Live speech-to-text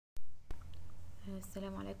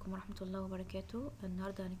السلام عليكم ورحمة الله وبركاته.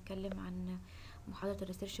 النهاردة هنتكلم عن محاضرة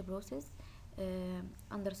الريسيرش بروسيس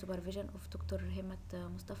under supervision of دكتور همت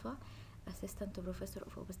مصطفى assistant professor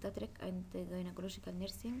of obstetric and gynecological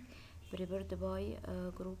nursing prepared by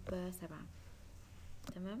group 7.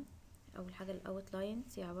 تمام. أول حاجة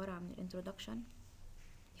outline هي عبارة عن introduction,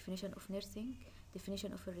 definition of nursing,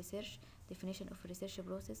 definition of research, definition of research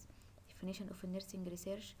process, definition of nursing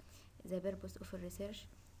research, the purpose of research,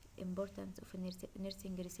 importance of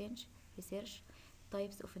nursing research,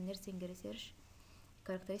 types of nursing research,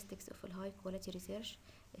 characteristics of high quality research,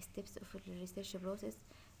 steps of research process,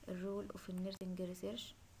 role of nursing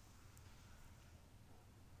research.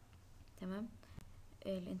 تمام.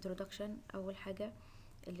 الانترودكشن أول حاجة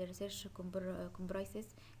research comprises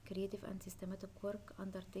creative and systematic work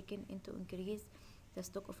undertaken into increase the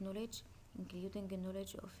stock of knowledge, including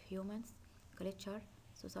knowledge of humans, culture,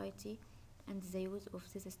 society, and the use of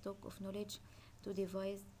this stock of knowledge to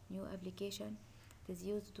devise new application. It is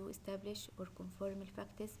used to establish or confirm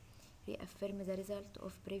facts, reaffirm the result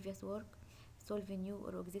of previous work, solve new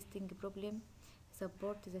or existing problem,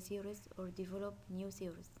 support the theories or develop new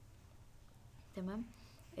theories. تمام.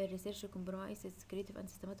 الريسيرش comprises creative and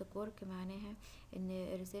systematic work معناها ان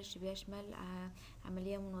الريسيرش بيشمل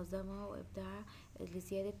عملية منظمة وابداع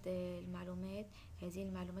لزيادة المعلومات. هذه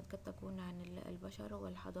المعلومات قد تكون عن البشر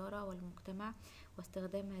والحضارة والمجتمع،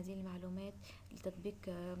 واستخدام هذه المعلومات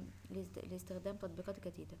لاستخدام تطبيقات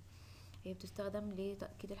جديدة. هي بتستخدم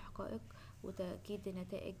لتأكيد الحقائق وتأكيد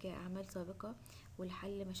نتائج أعمال سابقة،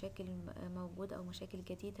 ولحل مشاكل موجودة أو مشاكل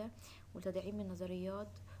جديدة، وتدعيم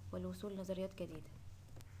النظريات والوصول لنظريات جديدة.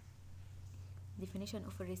 Definition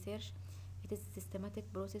of research: it is a systematic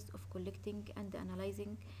process of collecting and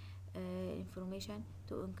analyzing information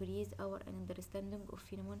to increase our understanding of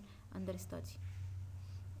phenomenon under study.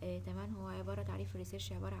 تمام. هو تعريف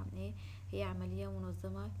الريسيرش عبارة عن ايه؟ هي عملية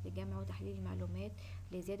منظمة لجمع وتحليل المعلومات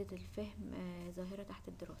لزيادة الفهم ظاهرة تحت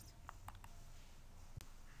الدراسة.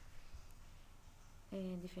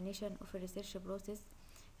 Definition of research process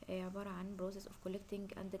عبارة عن process of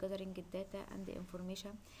collecting and gathering data and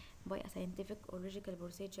information by a scientific or logical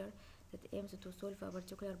procedure that aims to solve a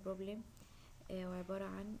particular problem. وعبارة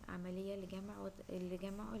عن عملية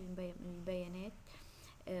لجمع البيانات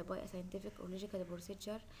by a scientific or logical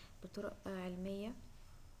procedure بطرق علمية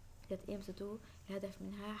that aims to الهدف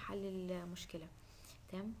منها حل المشكلة.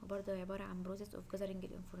 تمام. وبرضه عبارة عن process of gathering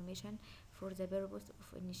information for the purpose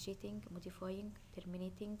of initiating, modifying,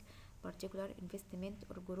 terminating particular investment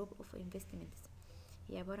or group of investments.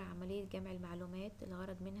 هي عبارة عن عملية جمع المعلومات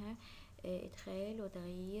الغرض منها إدخال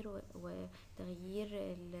وتغيير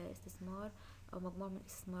الاستثمار أو مجموعة من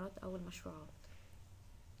الاستثمارات أو المشروعات.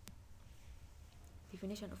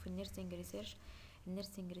 Definition of nursing research: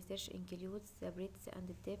 nursing research includes the breadth and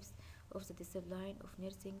depth of the discipline of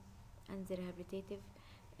nursing and the rehabilitative.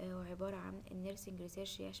 وعبارة عن النيرسينج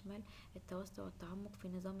ريسيرش يشمل التوسع والتعمق في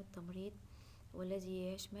نظام التمريض،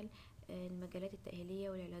 والذي يشمل المجالات التأهيلية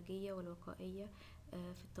والعلاجية والوقائية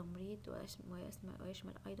في التمريض،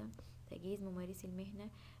 ويشمل أيضا تجهيز ممارسي المهنة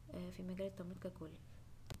في مجال التمريض ككل.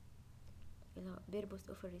 purpose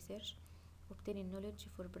of research: obtaining knowledge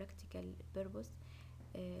for practical purpose،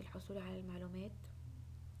 الحصول على المعلومات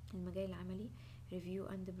المجال العملي. review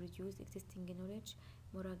and produce existing knowledge،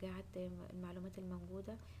 مراجعة المعلومات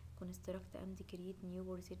الموجودة. construct and create new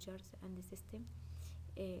procedures and system،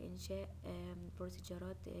 إنشاء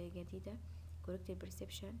بروسيجرات جديدة. correct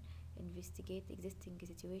perception، investigate existing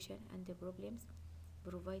situation and problems.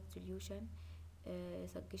 provide solution،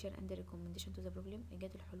 suggestion and recommendation to the problem،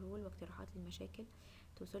 إيجاد الحلول واقتراحات للمشاكل.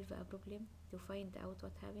 to solve a problem، to find out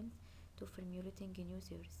what happens، to formulating new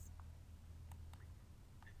theories.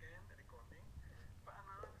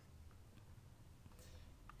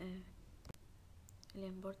 the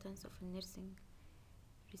importance of nursing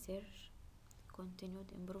research: continued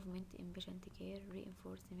improvement in patient care,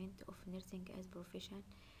 reinforcement of nursing as profession,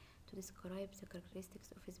 to describe the characteristics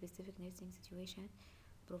of a specific nursing situation,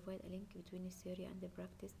 provide a link between theory and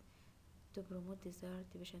practice, to promote desired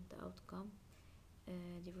patient outcome,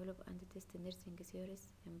 develop and test nursing theories,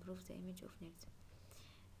 improve the image of nursing.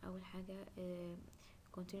 أول حاجة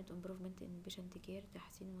continued improvement in patient care،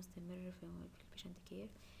 تحسين مستمر في patient care.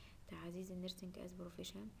 تعزيز النيرسينج as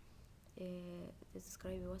profession،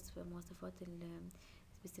 describe مواصفات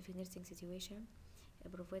specific nursing situation.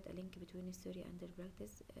 provide a link between theory and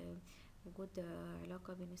practice، وجود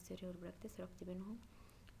علاقة بين الثيوري والبراكتس، ربط بينهم.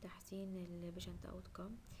 تحسين البيشنت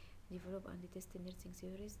outcome. develop and test nursing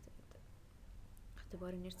theories،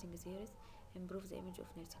 اختبار النيرسينج theories. improve the image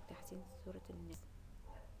of nursing، تحسين صورة الناس.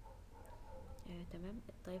 تمام.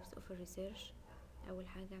 types of research: اول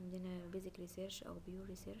حاجه عندنا basic research او pure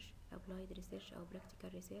research, applied research او practical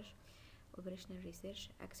research, operational research,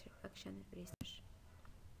 action research.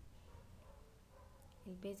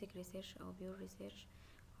 البيزك ريسيرش او pure research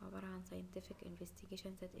عبارة عن scientific investigation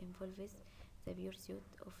that involves the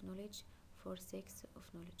pursuit of knowledge for sake of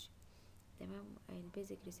knowledge. تمام.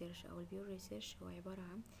 البيزك ريسيرش او البيور ريسيرش هو عبارة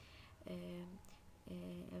عن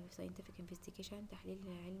scientific investigation, تحليل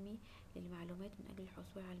علمي للمعلومات من اجل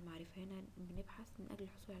الحصول على المعرفة. هنا بنبحث من اجل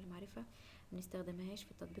الحصول على المعرفة، منستخدمهاش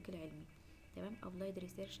في التطبيق العلمي. تمام. applied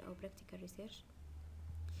research او practical research,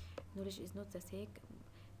 knowledge is not the sake,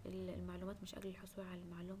 المعلومات مش اجل الحصول على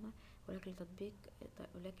المعلومة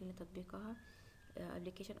ولكن لتطبيقها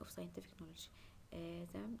application of scientific knowledge.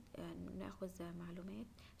 ناخذ معلومات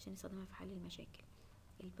عشان نستخدمها في حل المشاكل.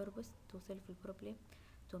 الpurpose to solve the problem,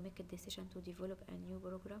 to make a decision, to develop a new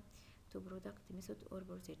program, to product method or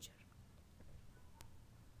procedure.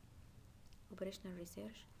 operational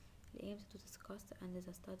research aims to discuss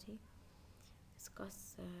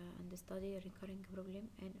and study recurring problem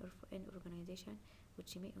and organization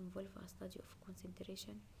which may involve a study of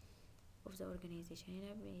concentration of the organization.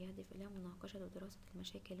 هنا بيهدف إلى مناقشة ودراسة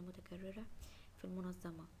المشاكل المتكررة في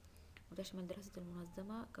المنظمة وتشمل دراسة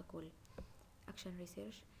المنظمة ككل. action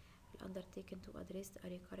research undertaken to address a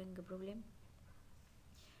recurring problem,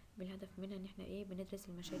 بالهدف منها ان احنا بندرس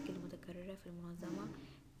المشاكل المتكررة في المنظمة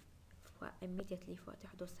immediately في وقت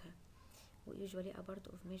حدوثها. usually a part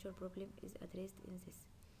of major problem is addressed in this.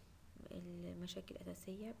 المشاكل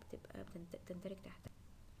الأساسية بتبقى بتندرج تحتها.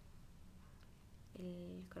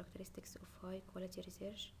 characteristics of high quality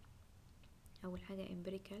research. أول حاجة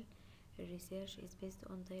empirical research is based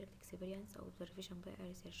on direct experience أو observation by a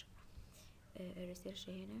researcher. الريسيرش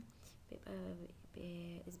هنا بيبقى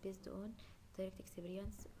is based on direct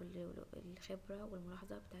experience, الخبرة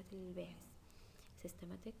والملاحظة بتاعت الباحث.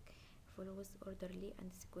 systematic follows orderly and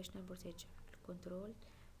sequential procedure. control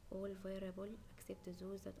all variable except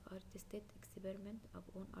those that are tested experiment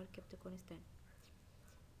upon are kept constant.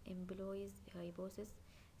 employs hypothesis,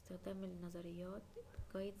 استخدام النظريات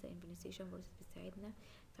guide the implementation process, بتساعدنا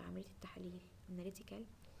في عملية التحليل. analytical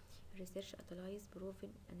research analyze proven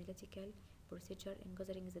analytical procedure in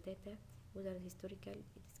gathering the data whether historical,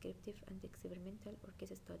 descriptive and experimental or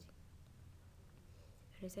case study.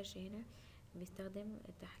 الريسيرش هنا بيستخدم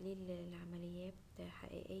تحليل العمليات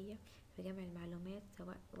حقيقية في جمع المعلومات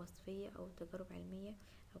سواء وصفية أو تجارب علمية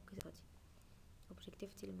أو case study.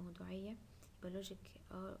 objectivity الموضوعية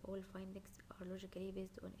all findings are logically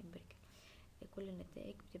based on empirical. كل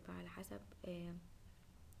النتائج بتبقى على حسب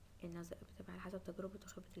تجربة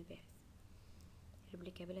وخبرة الباحث.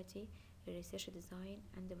 replicability research design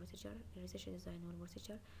and procedure. research design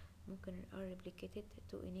والprocedure ممكن are replicated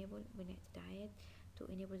to enable تتعاد to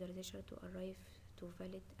enable the researcher to arrive to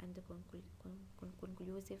valid and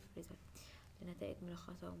conclusive result, لنتائج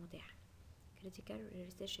ملخصة ومتاحة. critical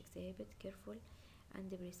research exhibit careful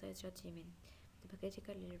and precise judgment, تبقى critical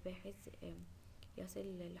للباحث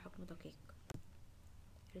يصل لحكم دقيق.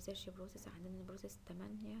 research process عندنا process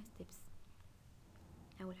 8 steps.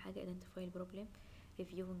 أول حاجة identify the problem,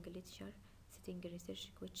 reviewing literature, setting research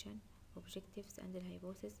question, objectives and the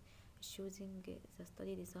hypothesis, choosing the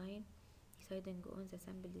study design, deciding on the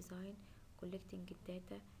sample design, collecting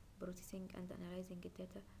data, processing and analyzing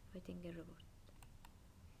data, writing a report.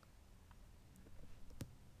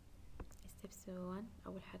 steps 1.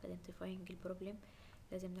 أول حاجة identifying the problem,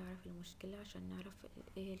 لازم نعرف المشكلة عشان نعرف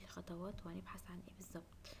ايه الخطوات وهنبحث عن ايه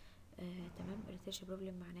بالظبط. تمام. research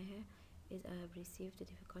problem معناها is a perceived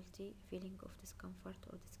difficulty, feeling of discomfort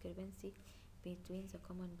or discrepancy between the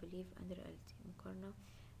common belief and reality, مقارنة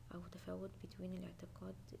أو تفاوت between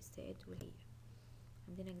الاعتقاد السائد والحقيقة.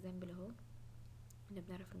 عندنا example اهو، احنا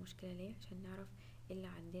بنعرف المشكلة ليه عشان نعرف ايه اللي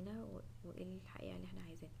عندنا وايه الحقيقة اللي احنا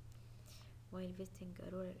عايزينها. while visiting a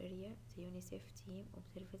rural area, the UNICEF team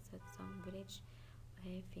observed that some village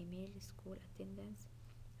have female school attendance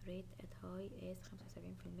rate as high as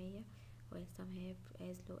 75%, while some have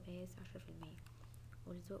as low as 10%.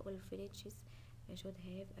 Although all villages should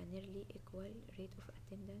have a nearly equal rate of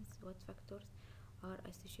attendance, what factors are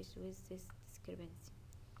associated with this discrepancy?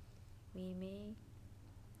 We may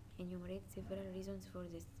enumerate several reasons for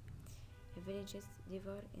this. Villages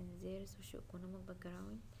differ in their socio-economic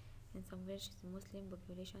background. In some villages, the Muslim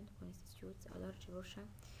population constitutes a large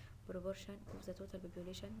proportion of the total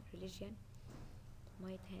population. Religion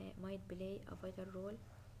might play a vital role.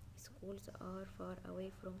 Schools are far away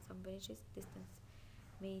from some villages. Distance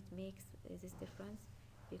may make this difference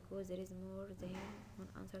because there is more than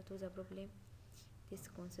one answer to the problem. This is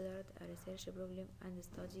considered a research problem and the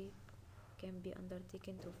study can be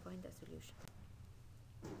undertaken to find a solution.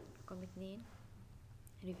 رقم 2.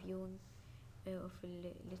 reviewing of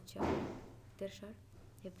literature.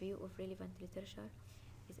 Review of relevant literature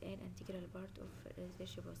is an integral part of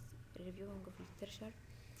research process. reviewing of literature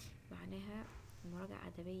معناها مراجعة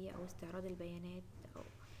أدبية أو استعراض البيانات أو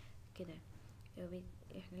كده.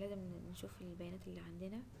 احنا لازم نشوف البيانات اللي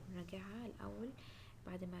عندنا ونراجعها الأول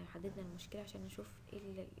بعد ما حددنا المشكلة عشان نشوف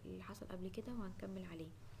ايه اللي حصل قبل كده وهنكمل عليه.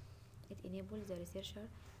 It enables the researcher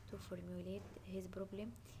to formulate his problem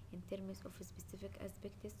in terms of specific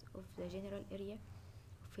aspects of the general area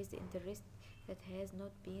of his interest that has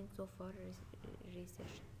not been so far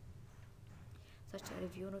researched. Such a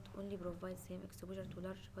review not only provides him exposure to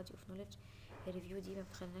large body of knowledge. الريفيو دي ما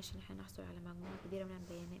بتخليناش ان احنا نحصل على مجموعة كبيرة من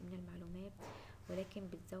البيانات من المعلومات، ولكن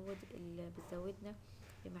بتزودنا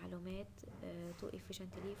بمعلومات to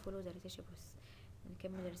efficiently follow the research process.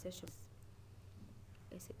 نكمل الريسيرش process.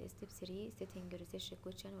 Step 3 setting research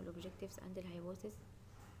question والobjectives and the hypothesis.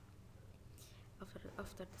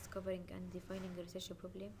 After discovering and defining a research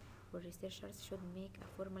problem, researchers should make a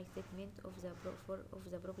formal statement of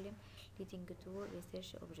the problem leading to research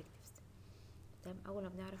objectives. تمام. اول ما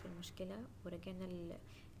بنعرف المشكله وراجعنا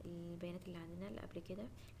البيانات اللي عندنا اللي قبل كده،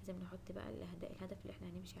 لازم نحط بقى الهدف اللي احنا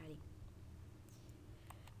هنمشي عليه.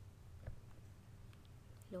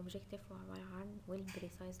 الobjective عبارة عن will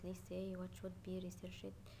precisely say what should be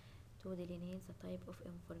researched to delineate the type of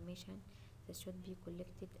information that should be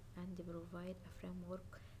collected and provide a framework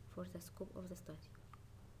for the scope of the study.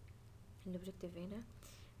 الobjective هنا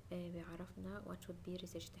بيعرفنا what should be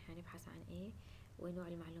researched، احنا هنبحث عن ايه ونوع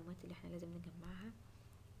المعلومات اللي احنا لازم نجمعها،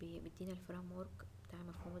 بيدينا الفريم ورك بتاع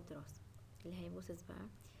مفهوم الدراسة. الهايبوثيسيس بقى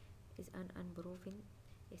is an unproven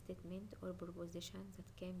statement or proposition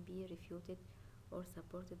that can be refuted or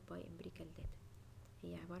supported by empirical data.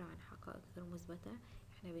 هي عبارة عن حقائق غير مثبتة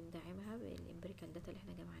احنا بندعمها بالامبريكال داتا اللي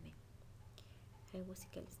احنا جمعناه.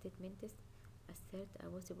 hypothetical statements assert a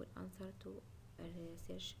possible answer to a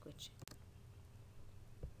research question.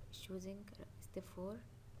 Step 4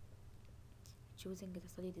 choosing the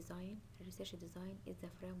study design. Research design is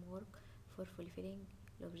the framework for fulfilling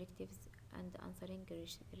the objectives and answering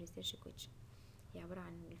research question. هي عبارة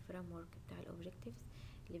عن الفريم ورك بتاع الobjectives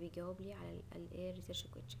اللي بيجاوب لي على research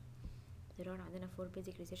question. عندنا 4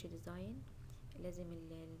 basic research design لازم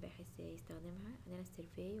الباحث يستخدمها. عندنا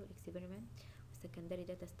السيرفي والاكسبيرمنت والسكندري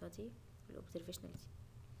داتا ستادي والobservational.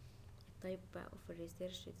 type of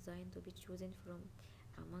research design to be chosen from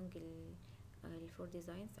among الفور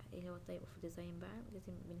ديزاينز. ايه هو التايب اوف ديزاين بقى؟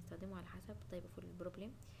 لازم بنستخدمه على حسب التايب اوف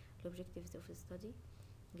البروبلم، الاوبجكتيفز اوف ستادي،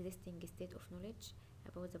 existing state of knowledge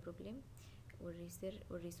about the problem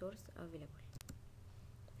والريسورس available.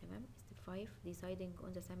 تمام. step 5 deciding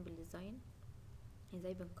on the sample design.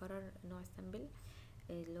 ازاي بنقرر نوع السامبل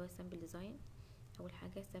اللي هو السامبل ديزاين؟ اول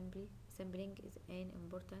حاجه sampling is an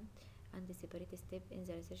important and separate step in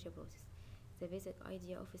the research process. The basic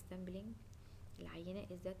idea of sampling العينة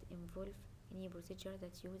is that involve any procedure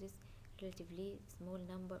that uses relatively small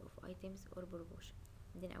number of items or proportion.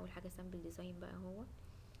 عندنا أول حاجة sample design بقى هو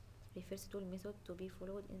refers to the method to be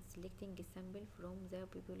followed in selecting a sample from the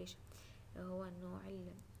population. هو نوع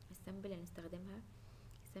السامبل اللي هنستخدمها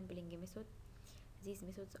sampling method. These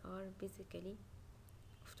methods are basically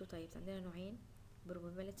of two types. عندنا نوعين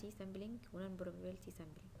probability sampling و non probability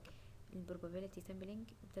sampling. probability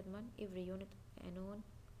sampling بتضمن every unit a known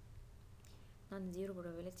non-zero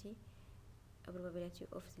probability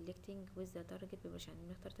of selecting with the target population.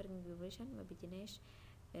 بنختار target population ما بيديناش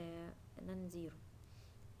non-zero.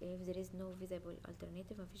 if there is no visible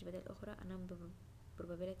alternative ما فيش بدائل أخرى a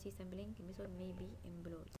non-probability sampling method may be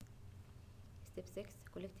employed. step 6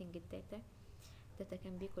 collecting data. Data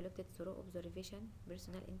can be collected through observation,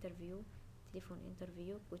 personal interview, telephone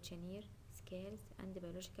interview, questionnaire, scales and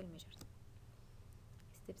biological measures.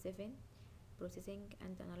 step 7 processing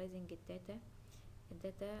and analyzing data.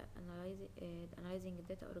 Analyzing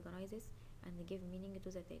data organizes and give meaning to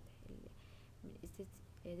the data.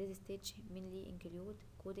 This stage mainly include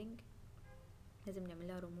coding، لازم نعمل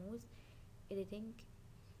لها رموز، editing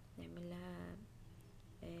نعمل لها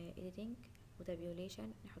editing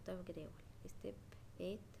وtabulation نحطها في جداول. step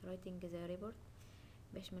 8 writing the report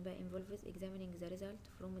بيشمل بقى involves examining the result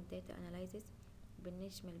from data analysis.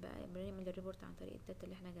 بنعمل الريبورت عن طريق الداتا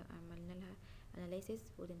اللي احنا عملنا لها analysis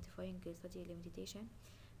و identifying study limitation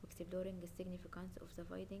و exploring the significance of the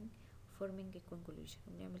finding forming a conclusion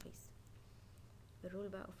وبنعمل case. الرول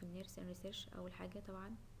بقى of nurse in research أول حاجة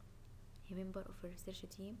طبعا هي member of a research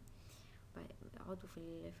team، عضو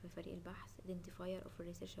في فريق البحث، identifier of a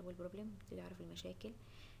researchable problem بتعرف المشاكل،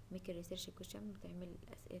 make a research question بتعمل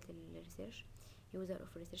أسئلة الريسيرش، user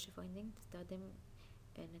of research finding تستخدم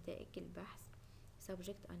نتائج البحث،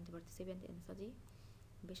 subject and participant in study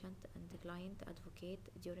patient and client advocate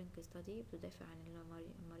during study بتدافع عن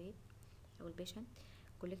المريض أو البيشنت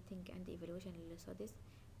collecting and evaluation للstudies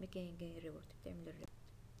making report بتعمل الريبورت.